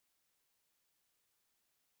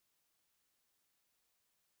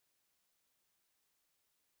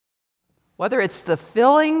Whether it's the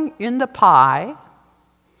filling in the pie,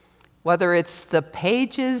 whether it's the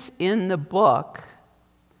pages in the book,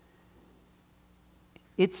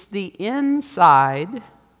 it's the inside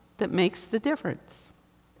that makes the difference.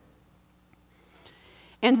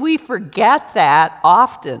 And we forget that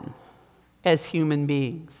often as human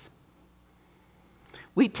beings.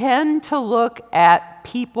 We tend to look at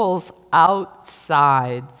people's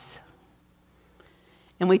outsides.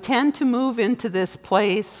 And we tend to move into this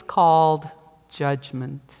place called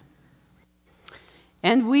judgment.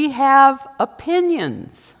 And we have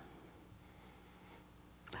opinions.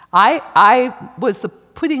 I was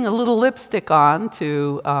putting a little lipstick on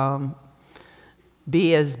to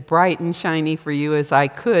be as bright and shiny for you as I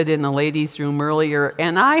could in the ladies' room earlier,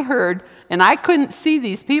 and I heard, and I couldn't see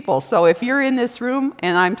these people, so if you're in this room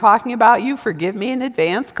and I'm talking about you, forgive me in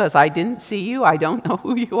advance because I didn't see you, I don't know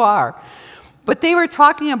who you are. But they were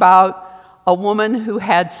talking about a woman who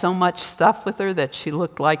had so much stuff with her that she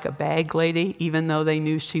looked like a bag lady, even though they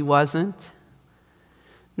knew she wasn't.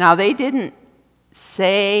 Now, they didn't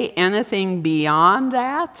say anything beyond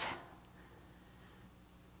that,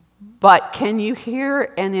 but can you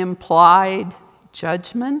hear an implied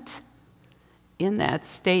judgment in that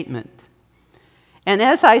statement? And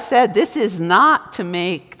as I said, this is not to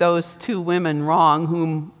make those two women wrong,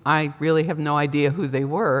 whom I really have no idea who they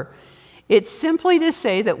were. It's simply to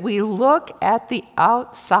say that we look at the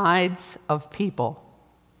outsides of people,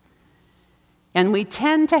 and we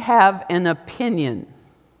tend to have an opinion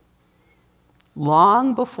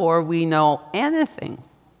long before we know anything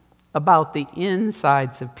about the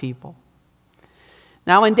insides of people.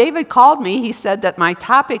 Now, when David called me, he said that my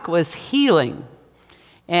topic was healing.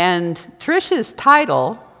 And Trish's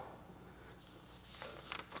title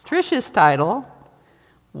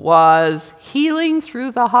was Healing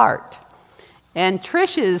Through the Heart. And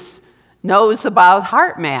Trish's knows about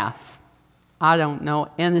heart math. I don't know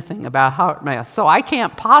anything about heart math, so I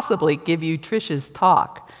can't possibly give you Trish's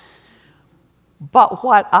talk. But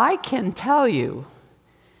what I can tell you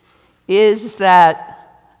is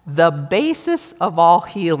that the basis of all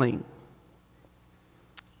healing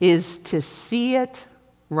is to see it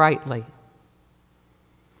rightly.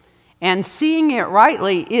 And seeing it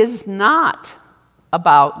rightly is not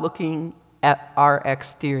about looking at our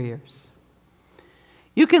exteriors.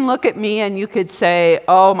 You can look at me and you could say,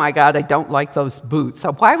 oh my God, I don't like those boots.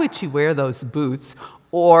 So why would she wear those boots?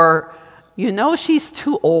 Or, you know, she's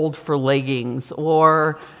too old for leggings.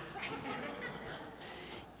 Or,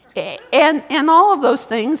 and all of those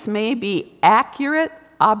things may be accurate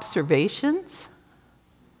observations,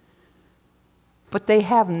 but they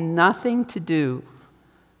have nothing to do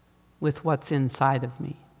with what's inside of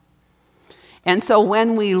me. And so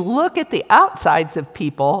when we look at the outsides of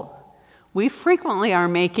people, we frequently are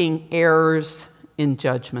making errors in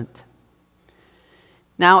judgment.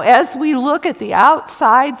 Now, as we look at the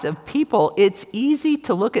outsides of people, it's easy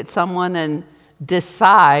to look at someone and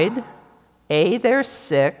decide, A, they're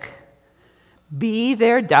sick, B,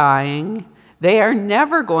 they're dying, they are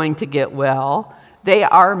never going to get well, they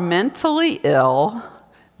are mentally ill,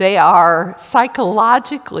 they are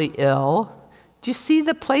psychologically ill. Do you see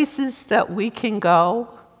the places that we can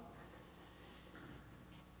go?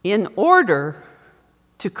 In order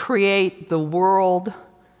to create the world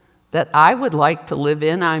that I would like to live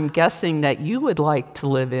in, I'm guessing that you would like to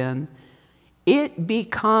live in, it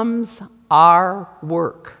becomes our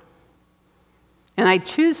work. And I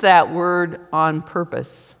choose that word on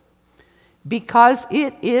purpose because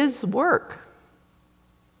it is work.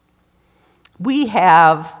 We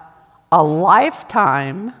have a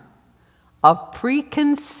lifetime of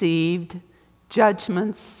preconceived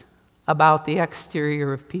judgments about the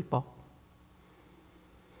exterior of people.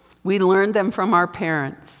 We learned them from our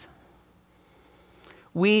parents.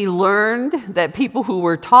 We learned that people who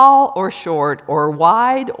were tall or short, or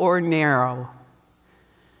wide or narrow,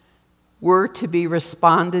 were to be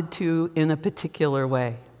responded to in a particular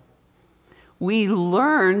way. We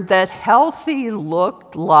learned that healthy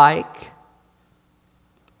looked like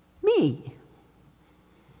me.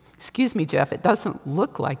 Excuse me, Jeff, it doesn't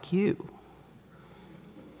look like you.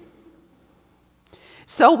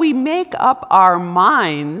 So we make up our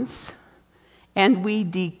minds and we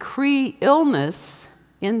decree illness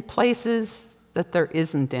in places that there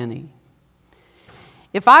isn't any.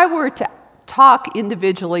 If I were to talk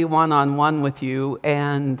individually one-on-one with you,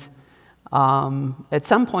 and at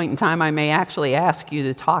some point in time I may actually ask you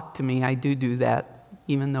to talk to me. I do that,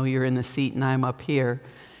 even though you're in the seat and I'm up here.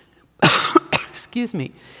 Excuse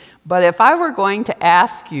me. But if I were going to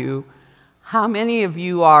ask you how many of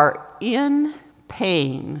you are in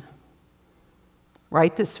pain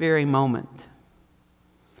right this very moment,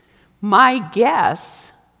 My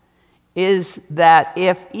guess is that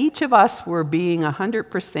if each of us were being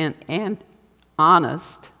 100%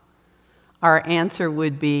 honest, our answer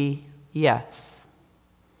would be yes.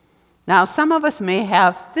 Now, some of us may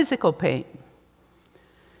have physical pain.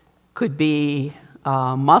 Could be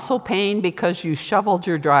muscle pain because you shoveled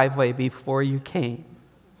your driveway before you came.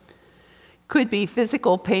 Could be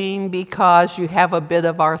physical pain because you have a bit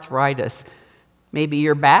of arthritis. Maybe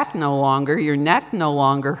your back no longer, your neck no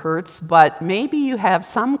longer hurts, but maybe you have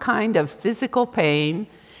some kind of physical pain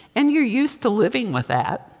and you're used to living with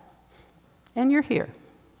that, and you're here.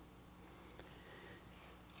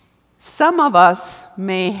 Some of us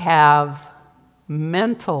may have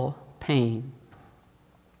mental pain.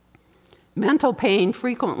 Mental pain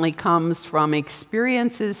frequently comes from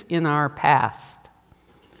experiences in our past.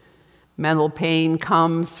 Mental pain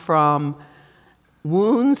comes from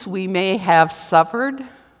wounds we may have suffered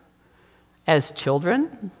as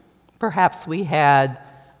children. Perhaps we had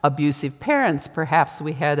abusive parents. Perhaps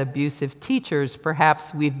we had abusive teachers.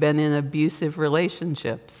 Perhaps we've been in abusive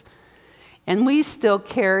relationships. And we still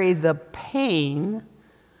carry the pain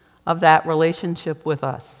of that relationship with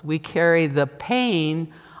us. We carry the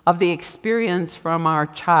pain of the experience from our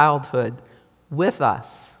childhood with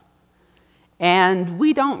us. And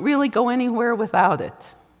we don't really go anywhere without it.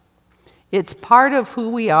 It's part of who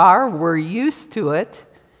we are. We're used to it.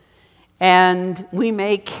 And we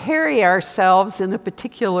may carry ourselves in a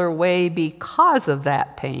particular way because of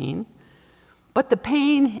that pain. But the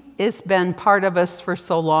pain has been part of us for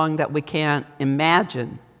so long that we can't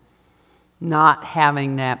imagine not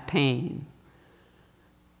having that pain.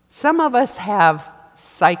 Some of us have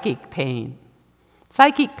psychic pain.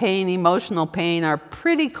 Psychic pain, emotional pain are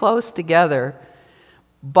pretty close together,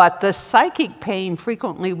 but the psychic pain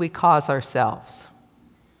frequently we cause ourselves.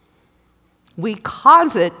 We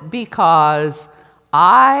cause it because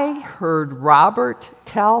I heard Robert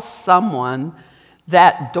tell someone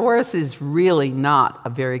that Doris is really not a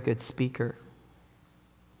very good speaker.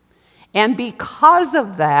 And because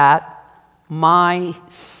of that, my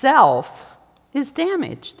self is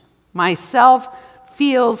damaged. My self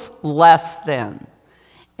feels less than.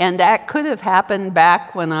 And that could have happened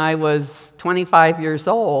back when I was 25 years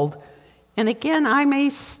old. And again, I may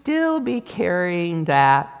still be carrying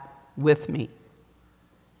that with me.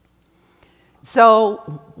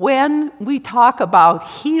 So when we talk about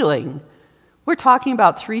healing, we're talking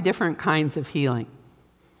about 3 different kinds of healing.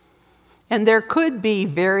 And there could be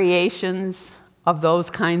variations of those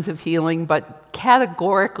kinds of healing, but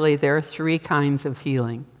categorically there are 3 kinds of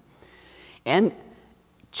healing. And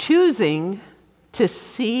choosing to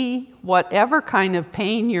see whatever kind of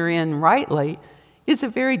pain you're in rightly is a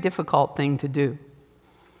very difficult thing to do.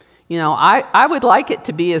 You know, I would like it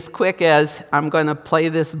to be as quick as I'm going to play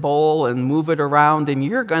this bowl and move it around and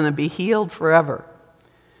you're going to be healed forever.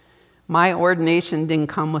 My ordination didn't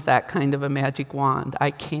come with that kind of a magic wand.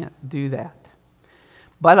 I can't do that.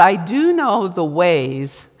 But I do know the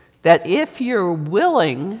ways that if you're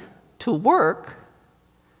willing to work,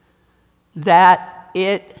 that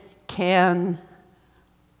it can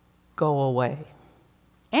go away.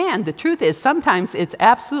 And the truth is, sometimes it's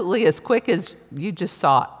absolutely as quick as you just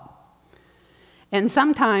saw it. And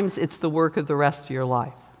sometimes it's the work of the rest of your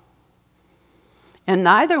life. And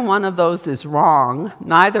neither one of those is wrong.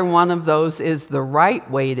 Neither one of those is the right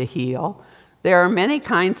way to heal. There are many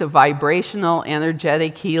kinds of vibrational,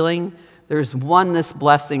 energetic healing. There's oneness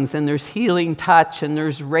blessings, and there's healing touch, and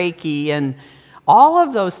there's Reiki, and all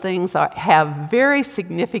of those things have very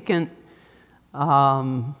significant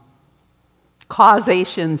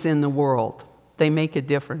causations in the world. They make a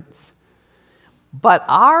difference. But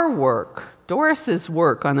our work, Doris's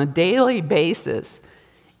work on a daily basis,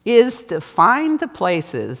 is to find the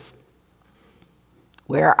places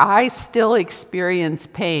where I still experience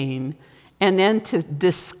pain and then to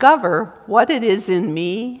discover what it is in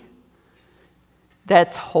me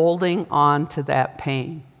that's holding on to that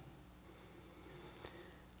pain.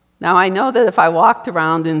 Now, I know that if I walked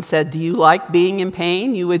around and said, "Do you like being in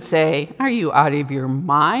pain?" you would say, "Are you out of your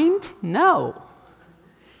mind?" No.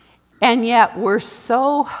 And yet we're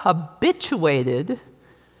so habituated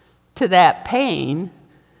to that pain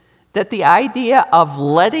that the idea of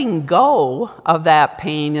letting go of that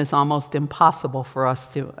pain is almost impossible for us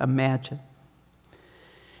to imagine.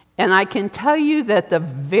 And I can tell you that the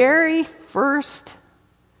very first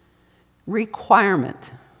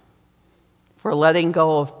requirement for letting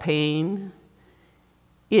go of pain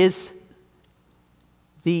is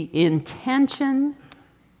the intention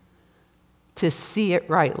to see it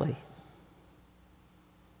rightly.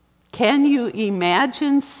 Can you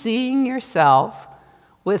imagine seeing yourself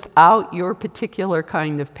without your particular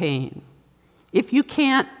kind of pain. If you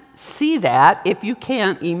can't see that, if you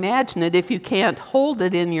can't imagine it, if you can't hold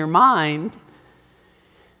it in your mind,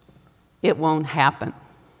 it won't happen.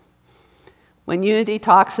 When Unity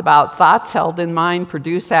talks about thoughts held in mind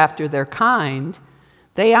produce after their kind,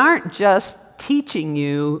 they aren't just teaching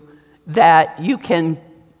you that you can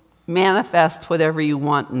manifest whatever you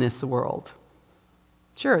want in this world.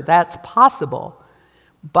 Sure, that's possible.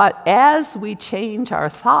 But as we change our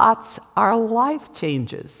thoughts, our life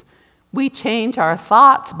changes. We change our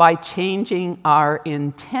thoughts by changing our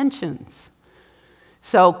intentions.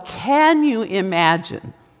 So can you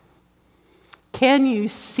imagine? Can you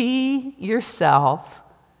see yourself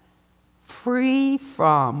free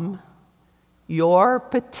from your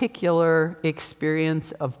particular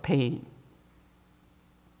experience of pain?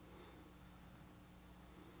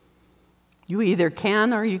 You either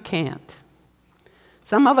can or you can't.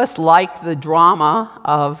 Some of us like the drama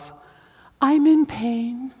of, I'm in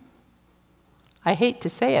pain. I hate to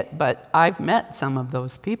say it, but I've met some of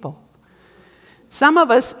those people. Some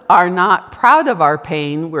of us are not proud of our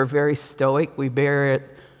pain. We're very stoic. We bear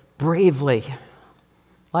it bravely,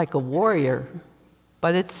 like a warrior,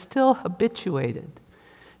 but it's still habituated.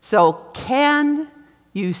 So can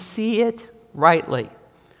you see it rightly?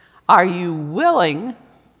 Are you willing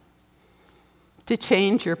to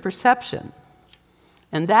change your perception?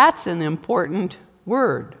 And that's an important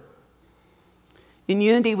word. In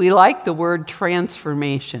Unity, we like the word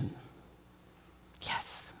transformation.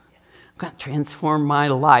 Yes, I'm going to transform my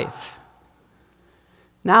life.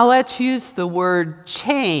 Now let's use the word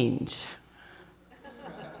change.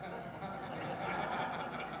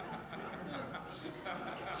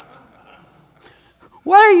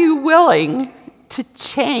 What are you willing to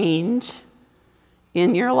change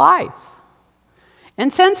in your life?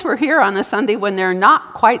 And since we're here on a Sunday when there are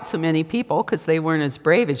not quite so many people, because they weren't as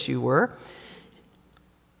brave as you were,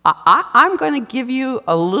 I'm going to give you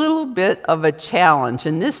a little bit of a challenge.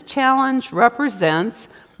 And this challenge represents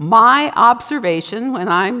my observation when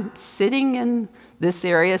I'm sitting in this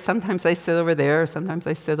area. Sometimes I sit over there, sometimes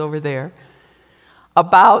I sit over there,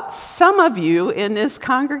 about some of you in this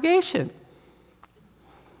congregation.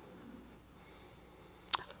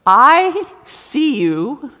 I see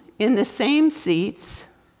you in the same seats,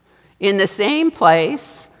 in the same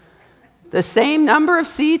place, the same number of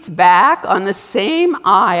seats back on the same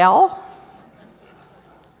aisle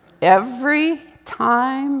every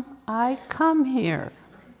time I come here.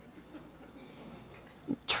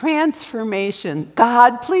 Transformation.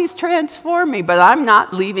 God, please transform me, but I'm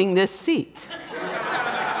not leaving this seat.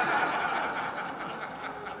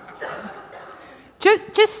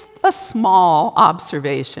 Just a small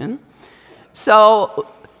observation. So,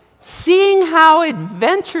 seeing how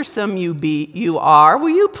adventuresome you are, will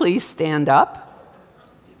you please stand up?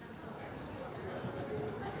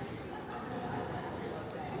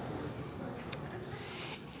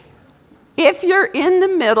 If you're in the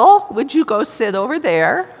middle, would you go sit over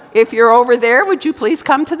there? If you're over there, would you please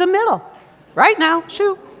come to the middle? Right now,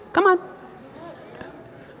 shoo, come on.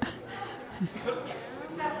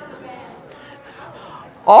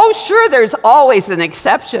 Oh, sure, there's always an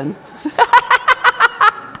exception.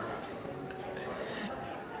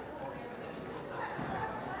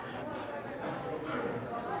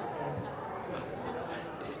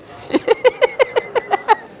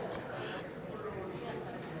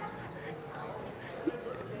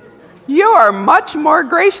 You are much more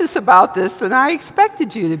gracious about this than I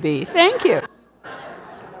expected you to be. Thank you.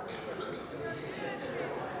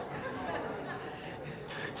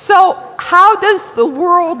 So, how does the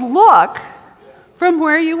world look from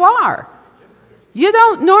where you are? You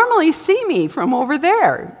don't normally see me from over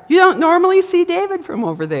there. You don't normally see David from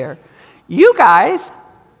over there. You guys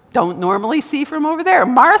don't normally see from over there.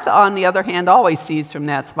 Martha, on the other hand, always sees from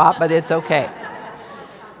that spot, but it's okay.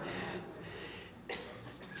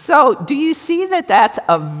 So, do you see that that's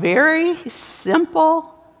a very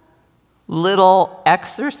simple little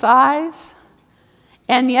exercise?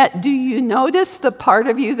 And yet, do you notice the part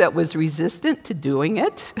of you that was resistant to doing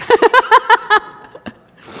it?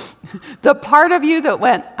 The part of you that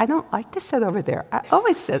went, I don't like to sit over there. I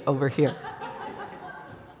always sit over here.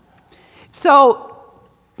 So,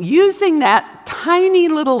 using that tiny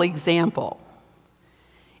little example,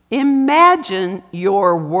 imagine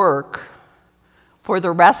your work for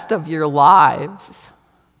the rest of your lives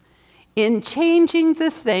in changing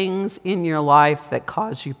the things in your life that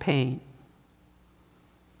cause you pain.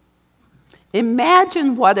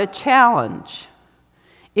 Imagine what a challenge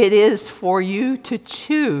it is for you to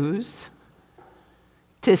choose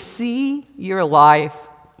to see your life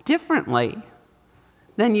differently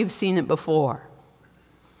than you've seen it before.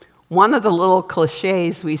 One of the little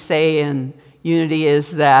cliches we say in Unity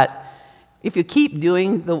is that if you keep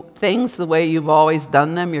doing the things the way you've always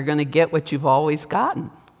done them, you're going to get what you've always gotten,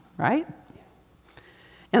 right? Yes.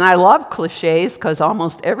 And I love cliches because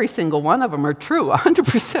almost every single one of them are true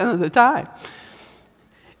 100% of the time.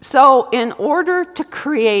 So in order to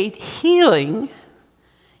create healing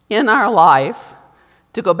in our life,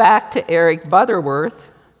 to go back to Eric Butterworth,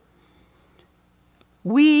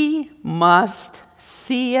 we must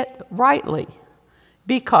see it rightly,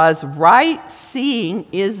 because right seeing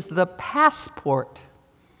is the passport.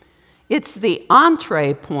 It's the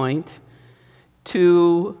entree point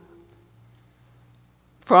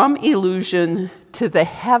from illusion to the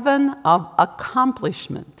heaven of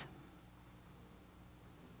accomplishment.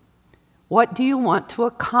 What do you want to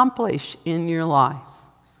accomplish in your life?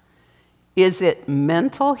 Is it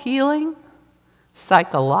mental healing,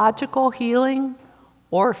 psychological healing,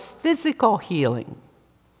 or physical healing?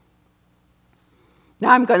 Now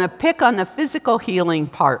I'm going to pick on the physical healing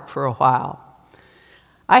part for a while.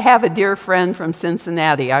 I have a dear friend from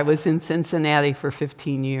Cincinnati. I was in Cincinnati for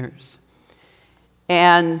 15 years.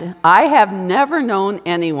 And I have never known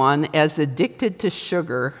anyone as addicted to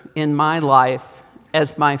sugar in my life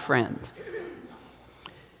as my friend.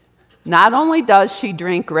 Not only does she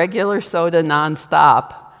drink regular soda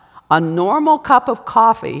nonstop, a normal cup of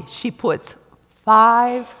coffee, she puts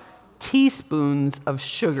 5 teaspoons of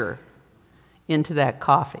sugar into that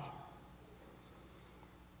coffee.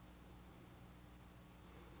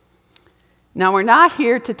 Now, we're not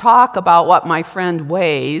here to talk about what my friend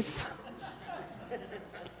weighs,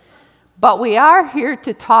 but we are here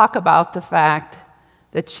to talk about the fact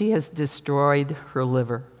that she has destroyed her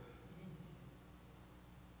liver.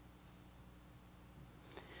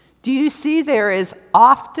 Do you see there is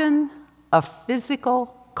often a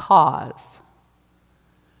physical cause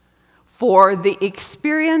for the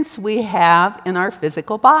experience we have in our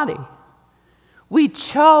physical body? We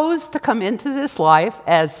chose to come into this life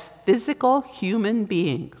as physical human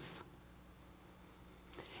beings.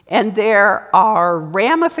 And there are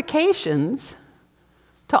ramifications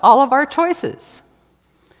to all of our choices.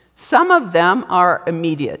 Some of them are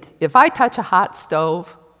immediate. If I touch a hot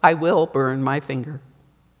stove, I will burn my finger.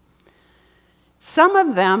 Some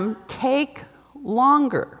of them take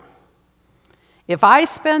longer. If I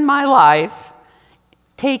spend my life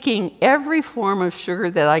taking every form of sugar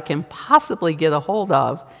that I can possibly get a hold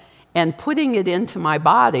of and putting it into my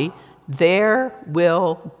body, there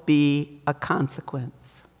will be a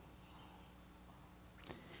consequence.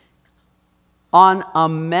 On a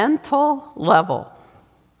mental level,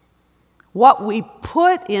 what we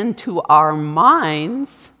put into our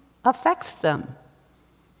minds affects them.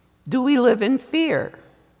 Do we live in fear?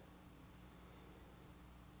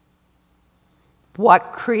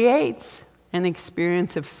 What creates an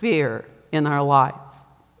experience of fear in our life?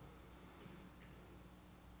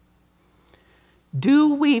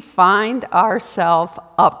 Do we find ourselves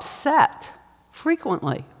upset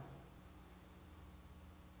frequently?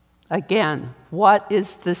 Again, what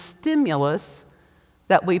is the stimulus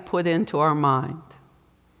that we put into our mind?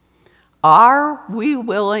 Are we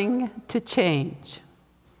willing to change,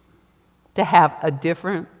 to have a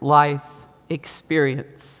different life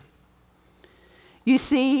experience? You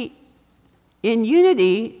see, in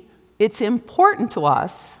Unity, it's important to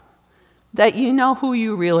us that you know who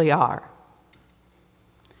you really are.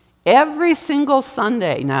 Every single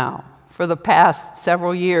Sunday now, for the past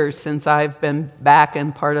several years since I've been back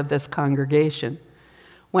and part of this congregation,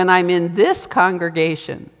 when I'm in this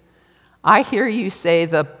congregation, I hear you say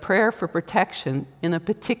the prayer for protection in a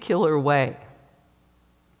particular way.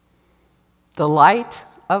 The light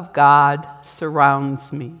of God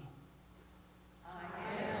surrounds me. I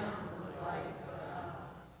am the light of God.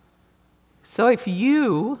 So if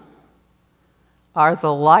you are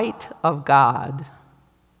the light of God,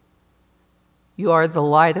 you are the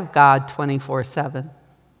light of God 24/7.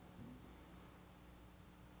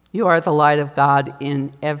 You are the light of God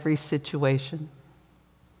in every situation.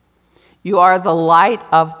 You are the light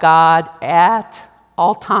of God at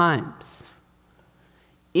all times,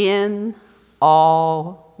 in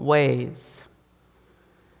all ways.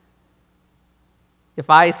 If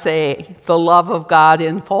I say, the love of God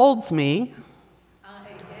enfolds me, I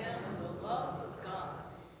am the love of God.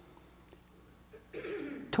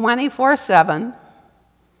 24/7,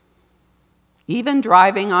 even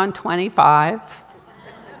driving on 25,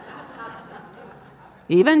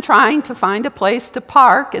 even trying to find a place to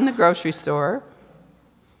park in the grocery store.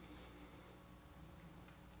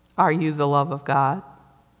 Are you the love of God?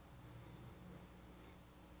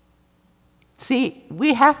 See,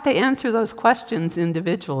 we have to answer those questions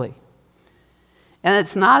individually. And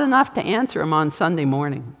it's not enough to answer them on Sunday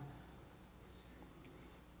morning.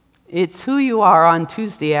 It's who you are on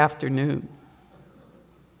Tuesday afternoon.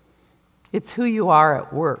 It's who you are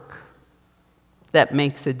at work that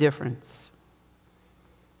makes a difference.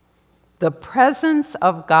 The presence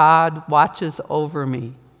of God watches over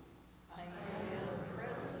me. I am the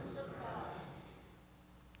presence of God.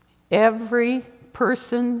 Every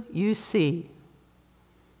person you see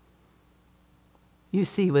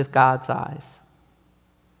with God's eyes.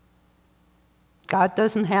 God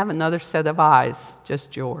doesn't have another set of eyes,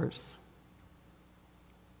 just yours.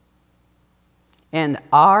 And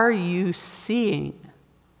are you seeing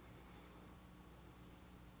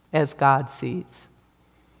as God sees?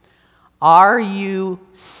 Are you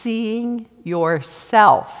seeing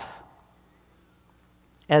yourself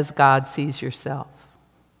as God sees yourself?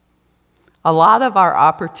 A lot of our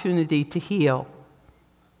opportunity to heal,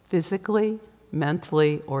 physically,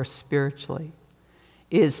 mentally, or spiritually,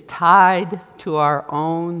 is tied to our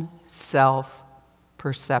own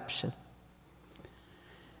self-perception.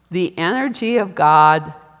 The energy of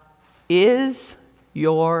God is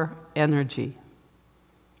your energy.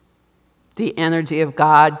 The energy of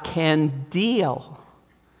God can deal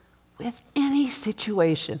with any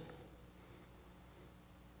situation.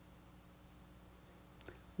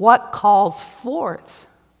 What calls forth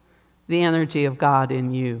the energy of God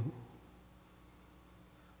in you?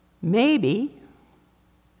 Maybe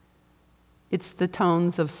it's the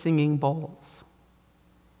tones of singing bowls.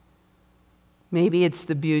 Maybe it's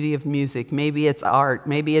the beauty of music. Maybe it's art.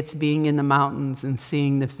 Maybe it's being in the mountains and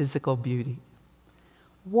seeing the physical beauty.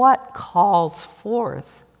 What calls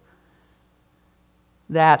forth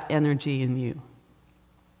that energy in you?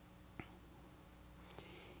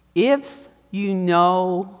 If you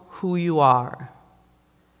know who you are,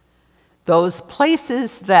 those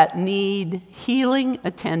places that need healing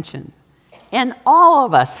attention, and all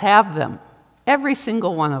of us have them, every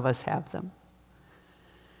single one of us have them.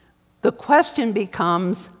 The question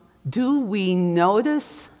becomes, do we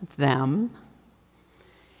notice them?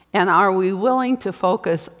 And are we willing to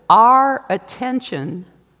focus our attention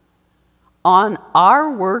on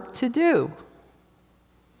our work to do?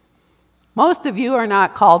 Most of you are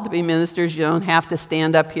not called to be ministers. You don't have to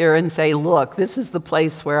stand up here and say, look, this is the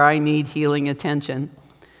place where I need healing attention.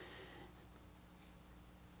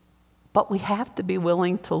 But we have to be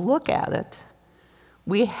willing to look at it.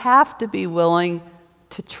 We have to be willing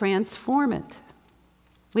to transform it.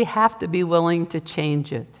 We have to be willing to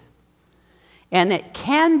change it. And it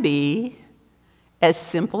can be as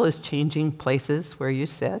simple as changing places where you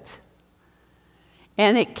sit.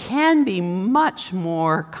 And it can be much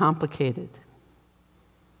more complicated.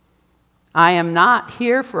 I am not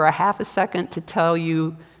here for a half a second to tell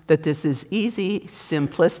you that this is easy,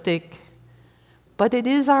 simplistic, but it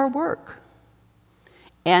is our work.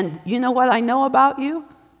 And you know what I know about you?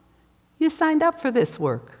 You signed up for this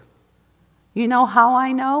work. You know how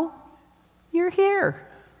I know? You're here.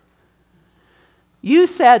 You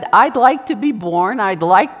said, I'd like to be born, I'd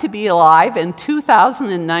like to be alive in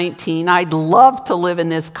 2019, I'd love to live in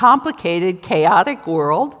this complicated, chaotic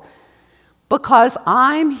world, because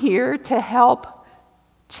I'm here to help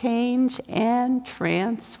change and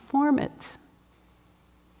transform it.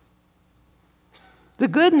 The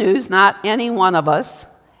good news, not any one of us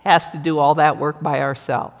has to do all that work by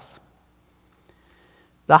ourselves.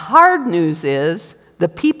 The hard news is the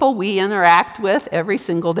people we interact with every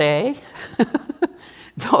single day,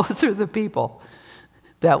 those are the people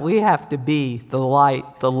that we have to be the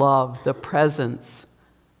light, the love, the presence,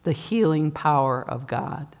 the healing power of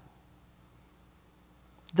God.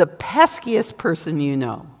 The peskiest person you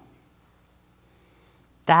know,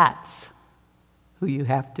 that's who you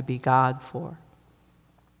have to be God for.